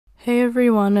Hey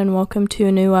everyone, and welcome to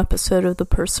a new episode of the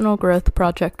Personal Growth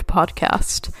Project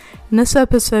podcast. In this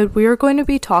episode, we are going to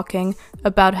be talking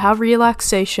about how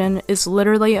relaxation is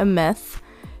literally a myth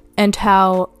and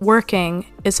how working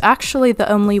is actually the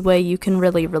only way you can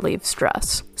really relieve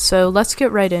stress. So let's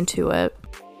get right into it.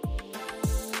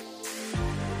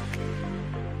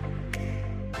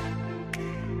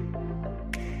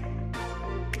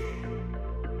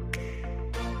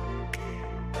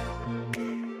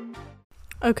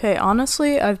 Okay,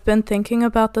 honestly, I've been thinking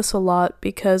about this a lot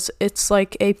because it's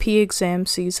like AP exam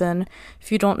season.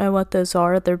 If you don't know what those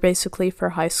are, they're basically for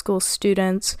high school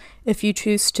students. If you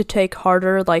choose to take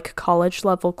harder, like college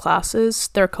level classes,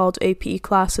 they're called AP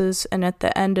classes, and at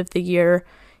the end of the year,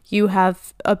 you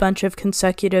have a bunch of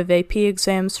consecutive AP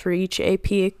exams for each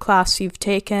AP class you've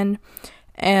taken.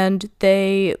 And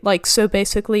so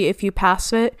basically, if you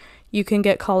pass it, you can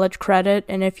get college credit,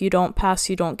 and if you don't pass,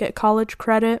 you don't get college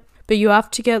credit. But you have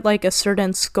to get like a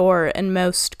certain score in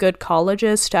most good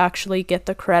colleges to actually get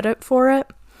the credit for it.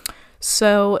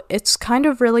 So it's kind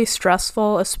of really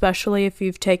stressful, especially if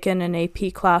you've taken an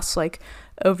AP class like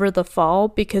over the fall,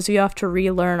 because you have to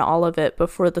relearn all of it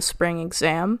before the spring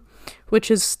exam,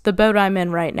 which is the boat I'm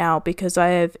in right now because I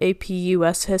have AP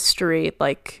US history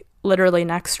like literally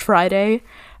next Friday.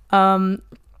 And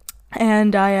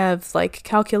I have like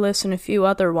calculus and a few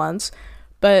other ones.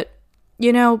 But,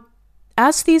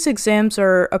 as these exams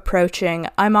are approaching,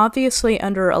 I'm obviously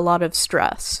under a lot of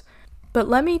stress. But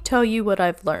let me tell you what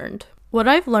I've learned. What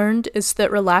I've learned is that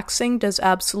relaxing does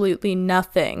absolutely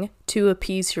nothing to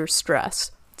appease your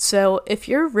stress. So if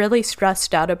you're really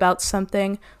stressed out about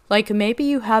something, like maybe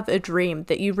you have a dream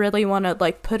that you really want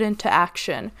to put into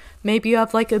action. Maybe you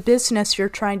have a business you're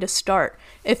trying to start.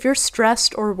 If you're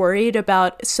stressed or worried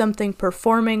about something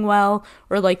performing well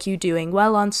or you doing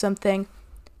well on something,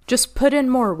 just put in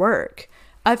more work.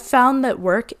 I've found that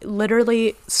work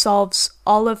literally solves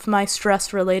all of my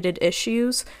stress-related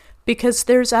issues because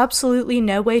there's absolutely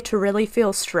no way to really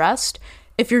feel stressed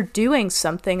if you're doing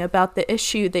something about the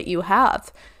issue that you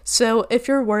have. So if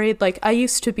you're worried, I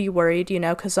used to be worried,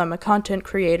 because I'm a content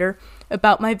creator,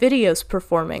 about my videos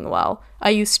performing well. I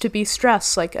used to be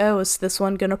stressed, is this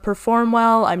one gonna perform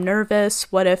well? I'm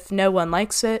nervous. What if no one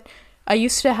likes it? I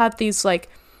used to have these,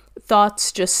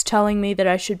 thoughts just telling me that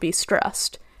I should be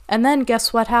stressed. And then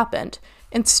guess what happened?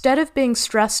 Instead of being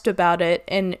stressed about it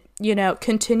and,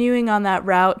 continuing on that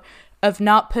route of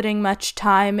not putting much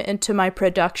time into my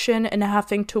production and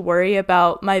having to worry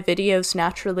about my videos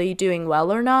naturally doing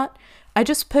well or not, I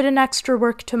just put in extra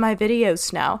work to my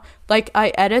videos now.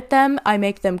 I edit them, I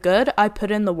make them good, I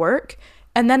put in the work,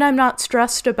 and then I'm not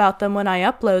stressed about them when I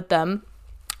upload them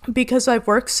because I've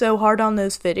worked so hard on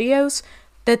those videos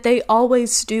that they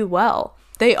always do well.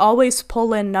 They always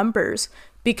pull in numbers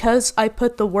because I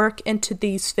put the work into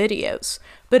these videos.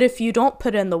 But if you don't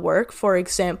put in the work, for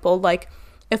example,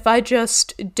 if I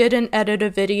just didn't edit a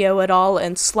video at all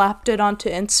and slapped it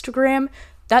onto Instagram,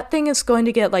 that thing is going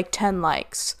to get 10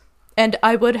 likes. And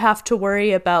I would have to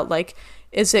worry about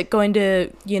is it going to,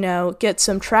 get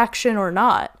some traction or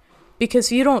not?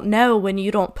 Because you don't know when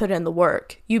you don't put in the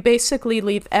work. You basically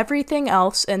leave everything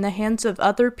else in the hands of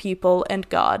other people and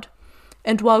God.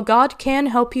 And while God can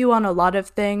help you on a lot of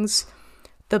things,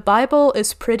 the Bible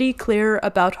is pretty clear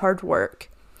about hard work.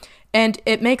 And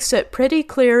it makes it pretty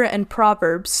clear in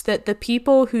Proverbs that the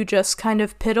people who just kind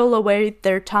of piddle away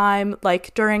their time,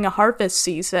 during a harvest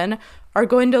season, are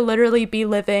going to literally be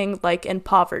living, in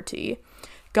poverty.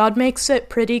 God makes it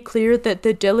pretty clear that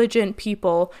the diligent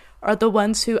people are the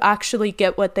ones who actually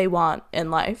get what they want in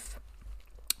life.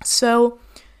 So,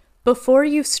 before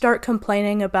you start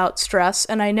complaining about stress,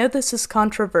 and I know this is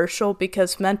controversial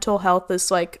because mental health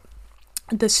is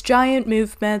this giant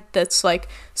movement that's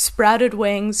sprouted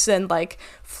wings and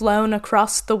flown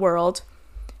across the world.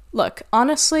 Look,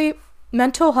 honestly,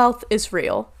 mental health is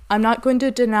real. I'm not going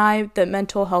to deny that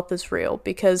mental health is real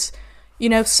because,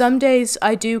 some days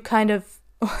I do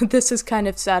this is kind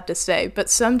of sad to say, but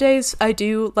some days I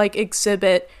do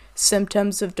exhibit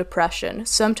symptoms of depression.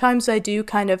 Sometimes I do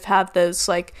kind of have those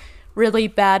really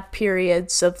bad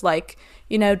periods of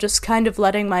just kind of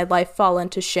letting my life fall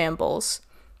into shambles,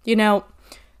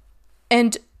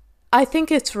 and I think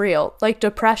it's real.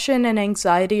 Depression and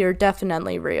anxiety are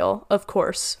definitely real, of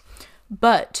course,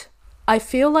 but I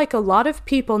feel a lot of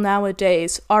people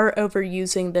nowadays are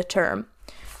overusing the term.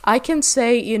 I can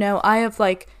say, I have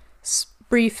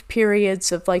brief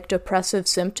periods of depressive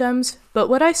symptoms, but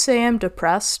would I say I'm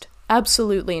depressed?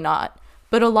 Absolutely not.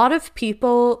 But a lot of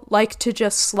people like to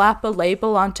just slap a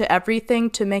label onto everything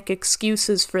to make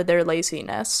excuses for their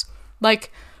laziness.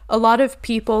 A lot of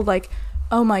people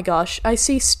Oh my gosh, I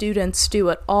see students do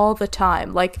it all the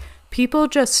time. Like, people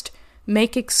just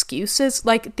make excuses.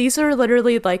 Like, these are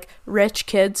literally like rich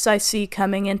kids I see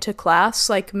coming into class,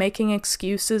 like making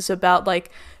excuses about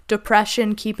like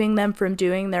depression keeping them from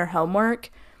doing their homework.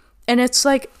 And it's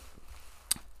like,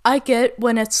 I get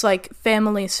when it's like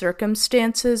family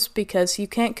circumstances because you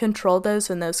can't control those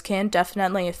and those can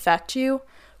definitely affect you.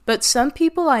 But some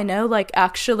people I know like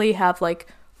actually have like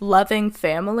loving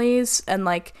families and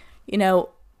like,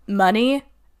 money,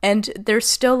 and they're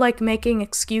still like making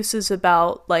excuses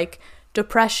about like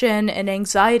depression and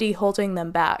anxiety holding them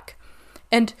back.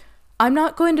 And I'm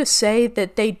not going to say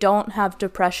that they don't have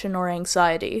depression or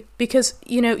anxiety because,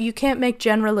 you can't make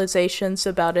generalizations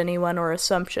about anyone or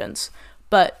assumptions.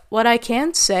 But what I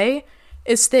can say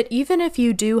is that even if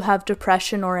you do have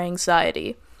depression or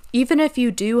anxiety, even if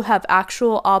you do have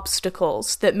actual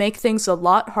obstacles that make things a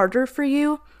lot harder for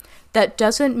you, that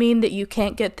doesn't mean that you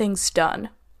can't get things done.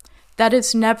 That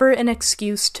is never an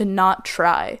excuse to not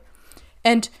try.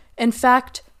 And in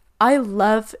fact, I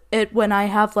love it when I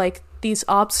have like these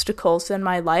obstacles in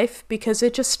my life because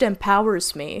it just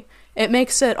empowers me. It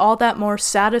makes it all that more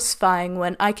satisfying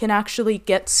when I can actually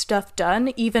get stuff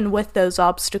done even with those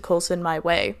obstacles in my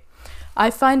way. I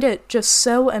find it just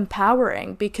so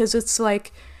empowering because it's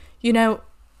like,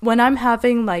 when I'm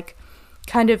having like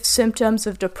kind of symptoms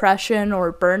of depression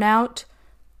or burnout,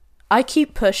 I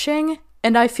keep pushing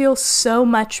and I feel so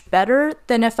much better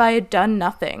than if I had done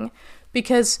nothing.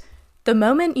 Because the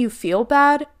moment you feel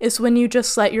bad is when you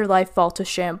just let your life fall to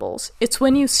shambles. It's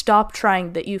when you stop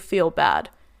trying that you feel bad.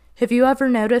 Have you ever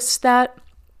noticed that?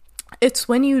 It's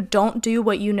when you don't do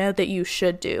what you know that you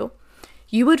should do.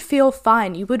 You would feel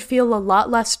fine. You would feel a lot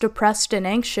less depressed and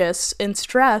anxious and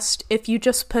stressed if you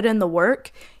just put in the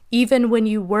work, even when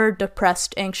you were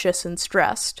depressed, anxious, and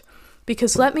stressed.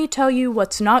 Because let me tell you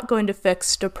what's not going to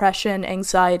fix depression,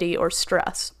 anxiety, or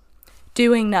stress.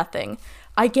 Doing nothing.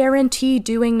 I guarantee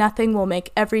doing nothing will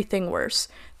make everything worse.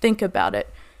 Think about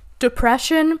it.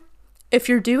 Depression, if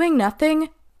you're doing nothing,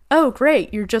 oh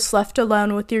great, you're just left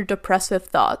alone with your depressive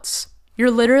thoughts.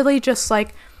 You're literally just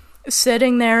like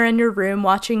sitting there in your room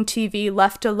watching TV,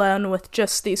 left alone with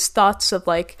just these thoughts of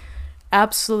like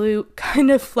absolute kind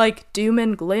of like doom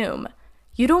and gloom.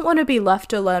 You don't want to be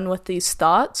left alone with these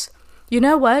thoughts. You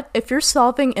know what? If you're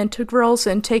solving integrals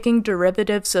and taking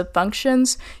derivatives of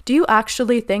functions, do you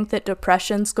actually think that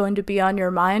depression's going to be on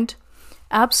your mind?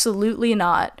 Absolutely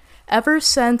not. Ever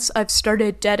since I've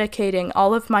started dedicating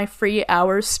all of my free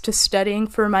hours to studying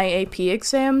for my AP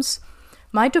exams,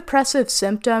 my depressive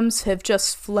symptoms have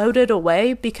just floated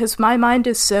away because my mind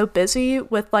is so busy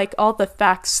with like all the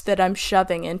facts that I'm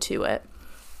shoving into it.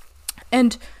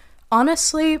 And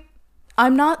honestly,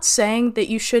 I'm not saying that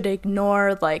you should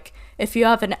ignore like if you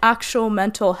have an actual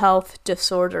mental health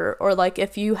disorder or like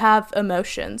if you have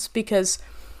emotions, because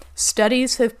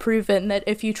studies have proven that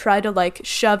if you try to like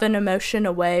shove an emotion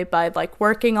away by like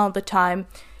working all the time,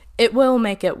 it will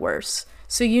make it worse.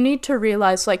 So you need to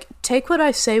realize, like, take what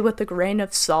I say with a grain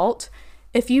of salt.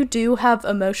 If you do have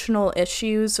emotional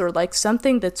issues or like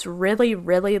something that's really,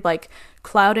 really like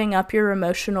clouding up your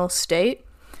emotional state,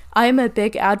 I am a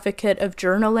big advocate of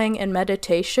journaling and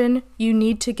meditation. You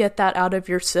need to get that out of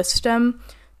your system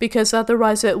because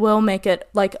otherwise it will make it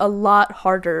like a lot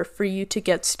harder for you to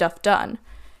get stuff done.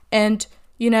 And,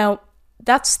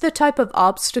 that's the type of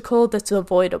obstacle that's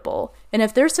avoidable. And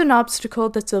if there's an obstacle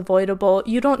that's avoidable,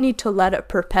 you don't need to let it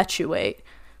perpetuate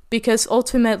because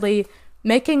ultimately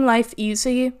making life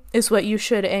easy is what you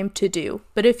should aim to do.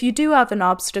 But if you do have an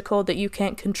obstacle that you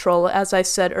can't control, as I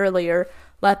said earlier,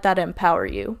 let that empower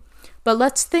you. But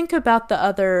let's think about the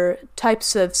other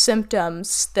types of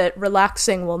symptoms that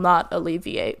relaxing will not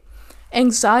alleviate.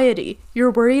 Anxiety.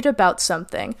 You're worried about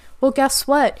something. Well, guess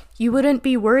what? You wouldn't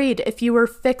be worried if you were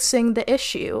fixing the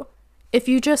issue. If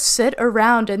you just sit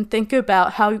around and think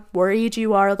about how worried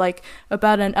you are, like,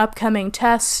 about an upcoming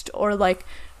test or, like,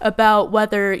 about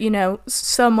whether,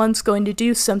 someone's going to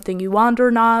do something you want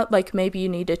or not. Like maybe you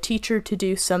need a teacher to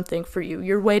do something for you.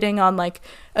 You're waiting on like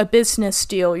a business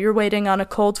deal. You're waiting on a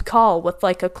cold call with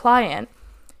like a client.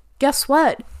 Guess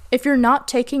what? If you're not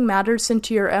taking matters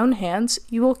into your own hands,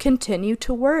 you will continue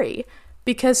to worry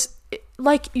because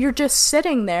like you're just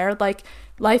sitting there, like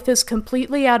life is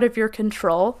completely out of your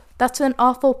control. That's an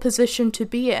awful position to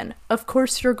be in. Of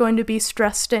course, you're going to be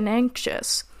stressed and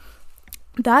anxious.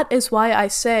 That is why I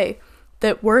say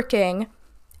that working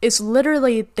is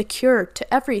literally the cure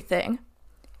to everything.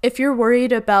 If you're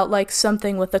worried about like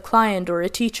something with a client or a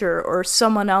teacher or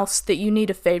someone else that you need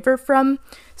a favor from,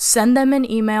 send them an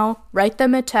email, write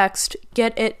them a text,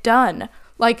 get it done.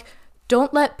 Like,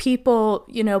 don't let people,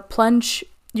 plunge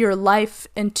your life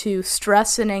into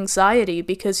stress and anxiety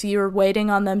because you're waiting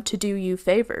on them to do you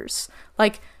favors.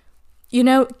 Like,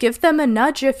 give them a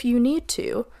nudge if you need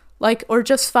to. Like, or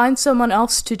just find someone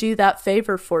else to do that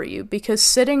favor for you, because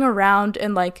sitting around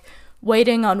and like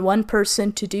waiting on one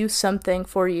person to do something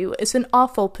for you is an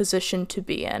awful position to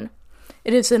be in.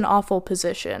 It is an awful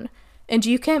position. And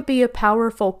you can't be a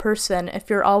powerful person if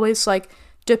you're always like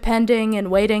depending and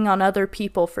waiting on other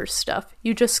people for stuff.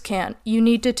 You just can't. You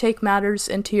need to take matters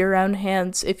into your own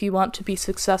hands if you want to be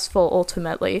successful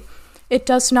ultimately. It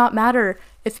does not matter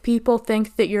if people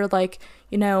think that you're like,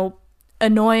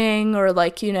 annoying or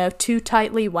like, too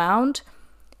tightly wound.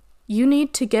 You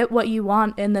need to get what you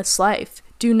want in this life.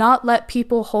 Do not let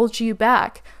people hold you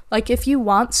back. Like, if you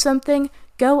want something,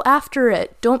 go after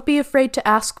it. Don't be afraid to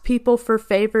ask people for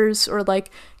favors or like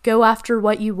go after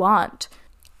what you want.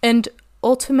 And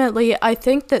ultimately, I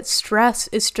think that stress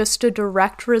is just a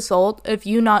direct result of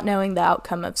you not knowing the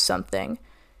outcome of something.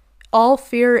 All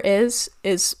fear is,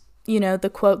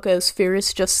 the quote goes, fear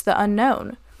is just the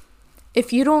unknown.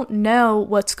 If you don't know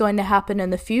what's going to happen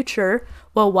in the future,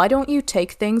 well, why don't you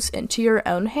take things into your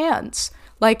own hands?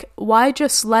 Like, why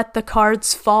just let the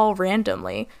cards fall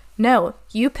randomly? No,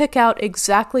 you pick out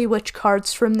exactly which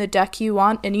cards from the deck you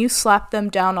want and you slap them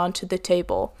down onto the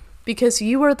table, because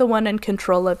you are the one in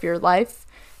control of your life.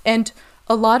 And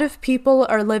a lot of people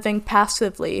are living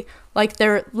passively, like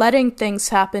they're letting things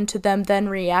happen to them, then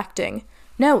reacting.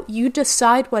 No, you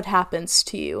decide what happens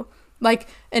to you. Like,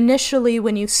 initially,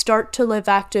 when you start to live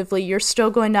actively, you're still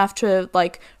going to have to,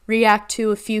 like, react to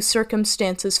a few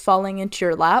circumstances falling into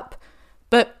your lap.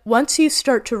 But once you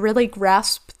start to really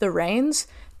grasp the reins,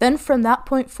 then from that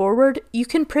point forward, you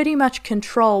can pretty much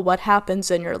control what happens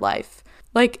in your life.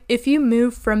 Like, if you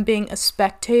move from being a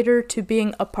spectator to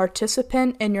being a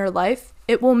participant in your life,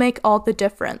 it will make all the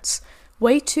difference.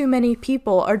 Way too many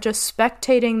people are just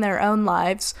spectating their own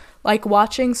lives, like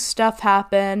watching stuff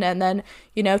happen and then,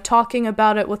 talking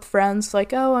about it with friends,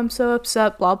 like, oh, I'm so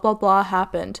upset, blah, blah, blah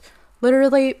happened.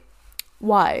 Literally,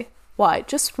 why? Why?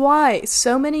 Just why?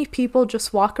 So many people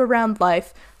just walk around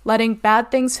life letting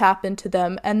bad things happen to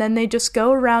them, and then they just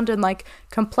go around and, like,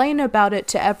 complain about it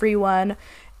to everyone,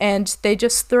 and they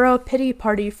just throw a pity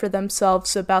party for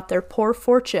themselves about their poor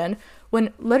fortune,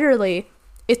 when literally,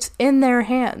 it's in their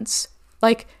hands.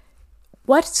 Like,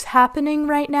 what's happening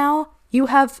right now, you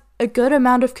have a good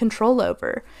amount of control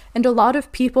over, and a lot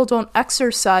of people don't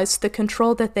exercise the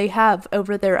control that they have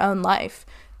over their own life.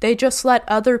 They just let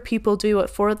other people do it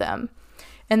for them.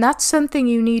 And that's something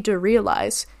you need to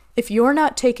realize. If you're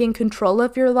not taking control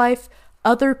of your life,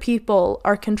 other people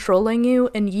are controlling you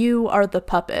and you are the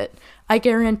puppet. I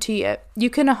guarantee it.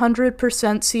 You can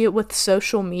 100% see it with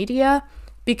social media,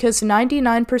 because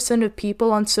 99% of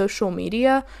people on social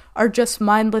media are just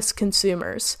mindless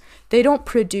consumers. They don't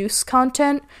produce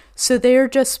content, so they're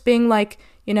just being like,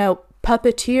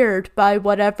 puppeteered by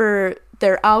whatever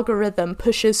their algorithm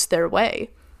pushes their way.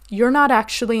 You're not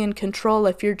actually in control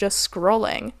if you're just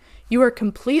scrolling. You are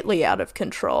completely out of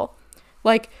control.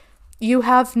 Like, you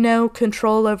have no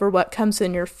control over what comes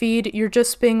in your feed. You're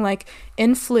just being, like,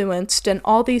 influenced in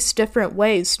all these different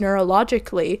ways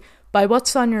neurologically by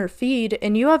what's on your feed,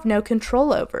 and you have no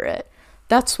control over it.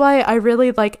 That's why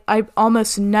I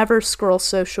almost never scroll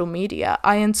social media.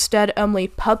 I instead only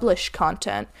publish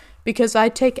content, because I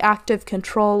take active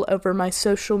control over my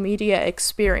social media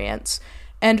experience.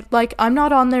 And, like, I'm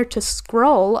not on there to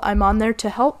scroll, I'm on there to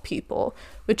help people,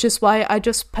 which is why I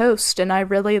just post, and I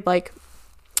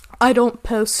don't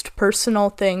post personal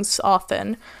things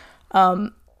often.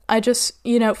 I just,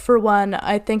 for one,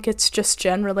 I think it's just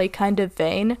generally kind of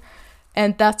vain.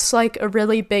 And that's, like, a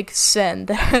really big sin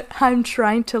that I'm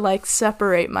trying to, like,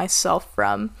 separate myself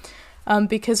from.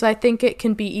 Because I think it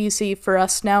can be easy for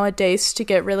us nowadays to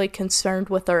get really concerned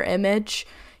with our image,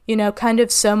 kind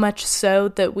of so much so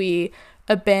that we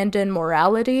abandon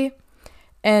morality.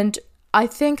 And I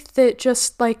think that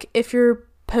just, like, if you're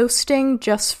posting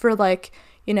just for, like,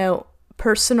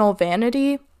 personal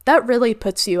vanity, that really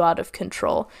puts you out of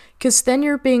control, because then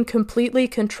you're being completely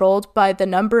controlled by the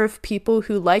number of people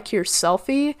who like your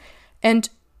selfie, and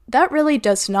that really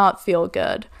does not feel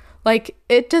good. Like,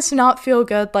 it does not feel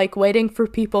good, like, waiting for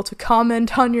people to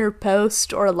comment on your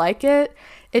post or like it.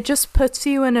 It just puts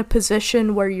you in a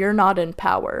position where you're not in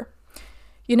power.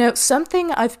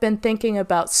 Something I've been thinking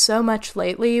about so much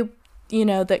lately,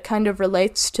 that kind of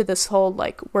relates to this whole,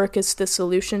 like, work is the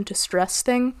solution to stress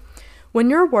thing. When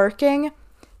you're working,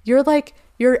 you're like,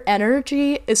 your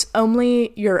energy is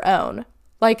only your own.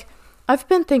 Like, I've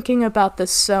been thinking about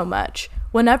this so much.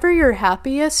 Whenever you're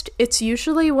happiest, it's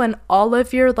usually when all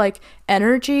of your, like,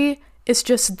 energy is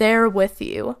just there with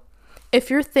you. if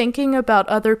you're thinking about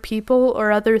other people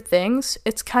or other things,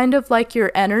 it's kind of like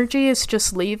your energy is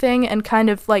just leaving and kind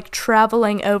of like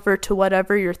traveling over to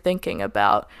whatever you're thinking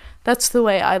about. That's the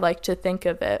way I like to think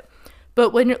of it.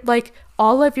 But when like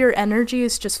all of your energy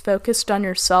is just focused on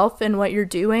yourself and what you're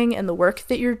doing and the work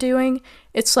that you're doing,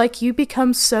 it's like you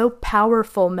become so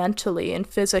powerful mentally and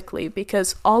physically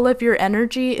because all of your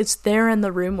energy is there in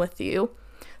the room with you.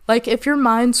 Like if your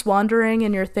mind's wandering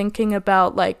and you're thinking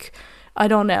about like, I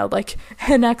don't know, like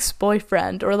an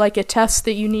ex-boyfriend or like a test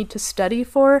that you need to study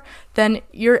for, then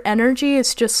your energy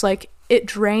is just like, it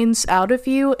drains out of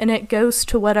you and it goes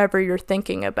to whatever you're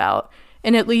thinking about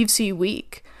and it leaves you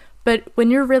weak. But when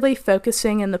you're really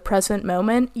focusing in the present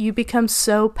moment, you become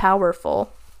so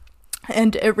powerful.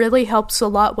 And it really helps a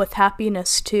lot with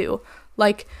happiness too.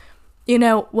 Like, you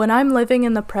know, when I'm living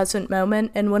in the present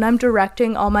moment and when I'm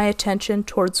directing all my attention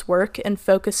towards work and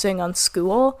focusing on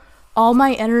school, all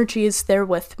my energy is there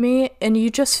with me and you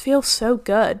just feel so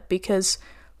good because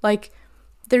like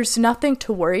there's nothing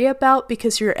to worry about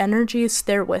because your energy is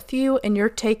there with you and you're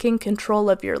taking control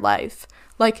of your life.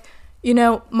 Like, you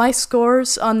know, my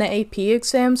scores on the AP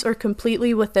exams are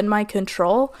completely within my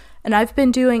control and I've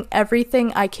been doing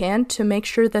everything I can to make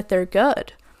sure that they're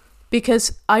good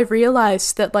because I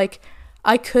realized that like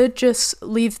I could just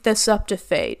leave this up to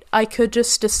fate. I could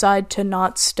just decide to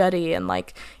not study and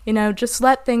like, you know, just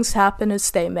let things happen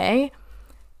as they may.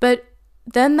 But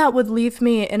then that would leave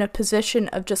me in a position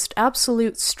of just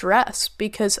absolute stress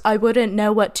because I wouldn't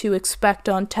know what to expect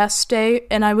on test day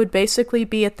and I would basically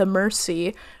be at the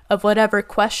mercy of whatever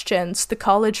questions the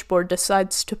college board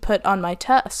decides to put on my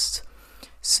tests.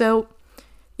 So,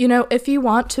 you know, if you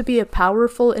want to be a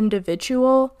powerful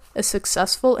individual, a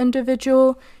successful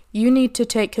individual, you need to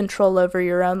take control over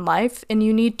your own life and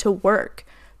you need to work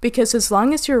because as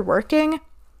long as you're working,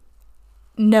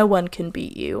 no one can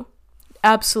beat you.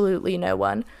 Absolutely no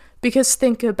one. Because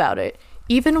think about it.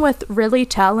 Even with really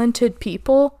talented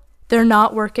people, they're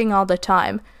not working all the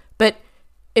time. But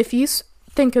if you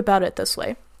think about it this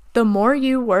way, the more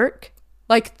you work,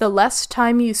 like the less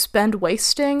time you spend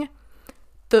wasting,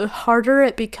 the harder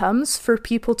it becomes for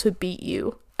people to beat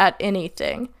you at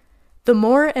anything. The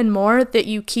more and more that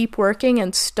you keep working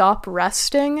and stop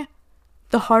resting,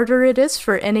 the harder it is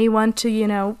for anyone to, you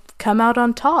know, come out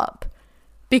on top.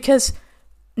 Because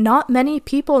not many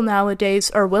people nowadays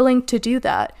are willing to do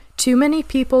that. Too many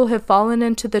people have fallen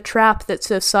into the trap that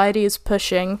society is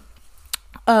pushing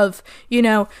of, you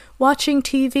know, watching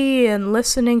TV and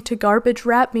listening to garbage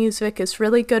rap music is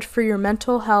really good for your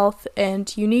mental health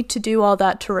and you need to do all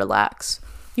that to relax.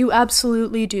 You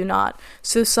absolutely do not.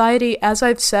 Society, as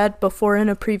I've said before in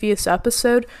a previous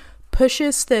episode,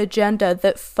 pushes the agenda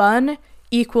that fun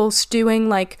equals doing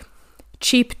like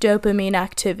cheap dopamine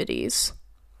activities.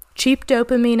 Cheap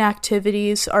dopamine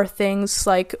activities are things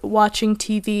like watching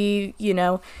TV, you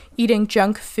know, eating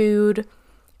junk food,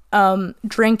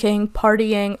 drinking,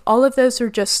 partying. All of those are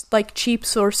just like cheap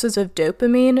sources of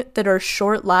dopamine that are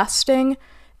short lasting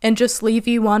and just leave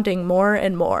you wanting more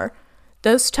and more.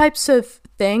 Those types of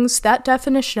things, that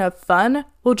definition of fun,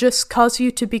 will just cause you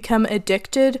to become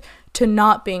addicted to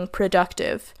not being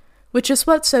productive, which is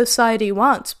what society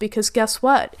wants, because guess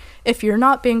what? If you're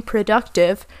not being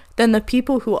productive, then the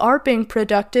people who are being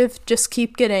productive just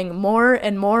keep getting more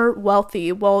and more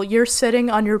wealthy while you're sitting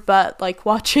on your butt like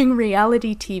watching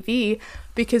reality TV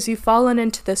because you've fallen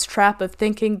into this trap of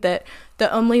thinking that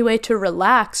the only way to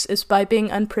relax is by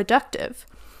being unproductive.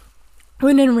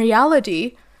 When in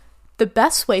reality, the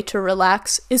best way to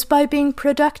relax is by being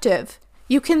productive.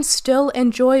 You can still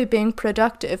enjoy being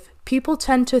productive. People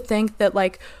tend to think that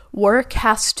like work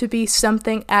has to be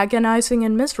something agonizing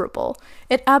and miserable.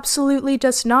 It absolutely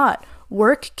does not.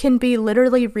 Work can be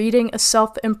literally reading a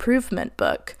self-improvement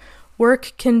book.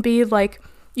 Work can be like,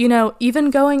 you know, even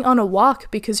going on a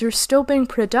walk because you're still being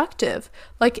productive.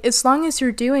 Like as long as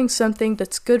you're doing something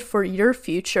that's good for your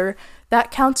future,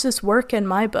 that counts as work in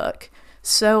my book.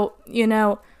 So, you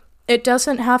know, it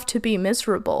doesn't have to be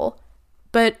miserable.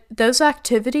 But those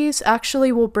activities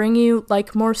actually will bring you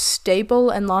like more stable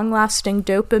and long-lasting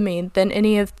dopamine than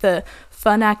any of the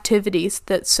fun activities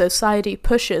that society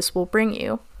pushes will bring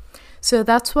you. So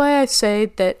that's why I say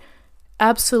that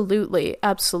absolutely,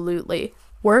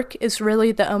 work is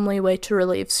really the only way to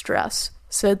relieve stress.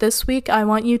 So this week I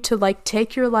want you to like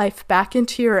take your life back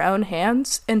into your own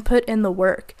hands and put in the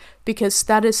work, because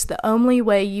that is the only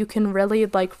way you can really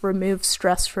like remove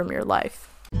stress from your life.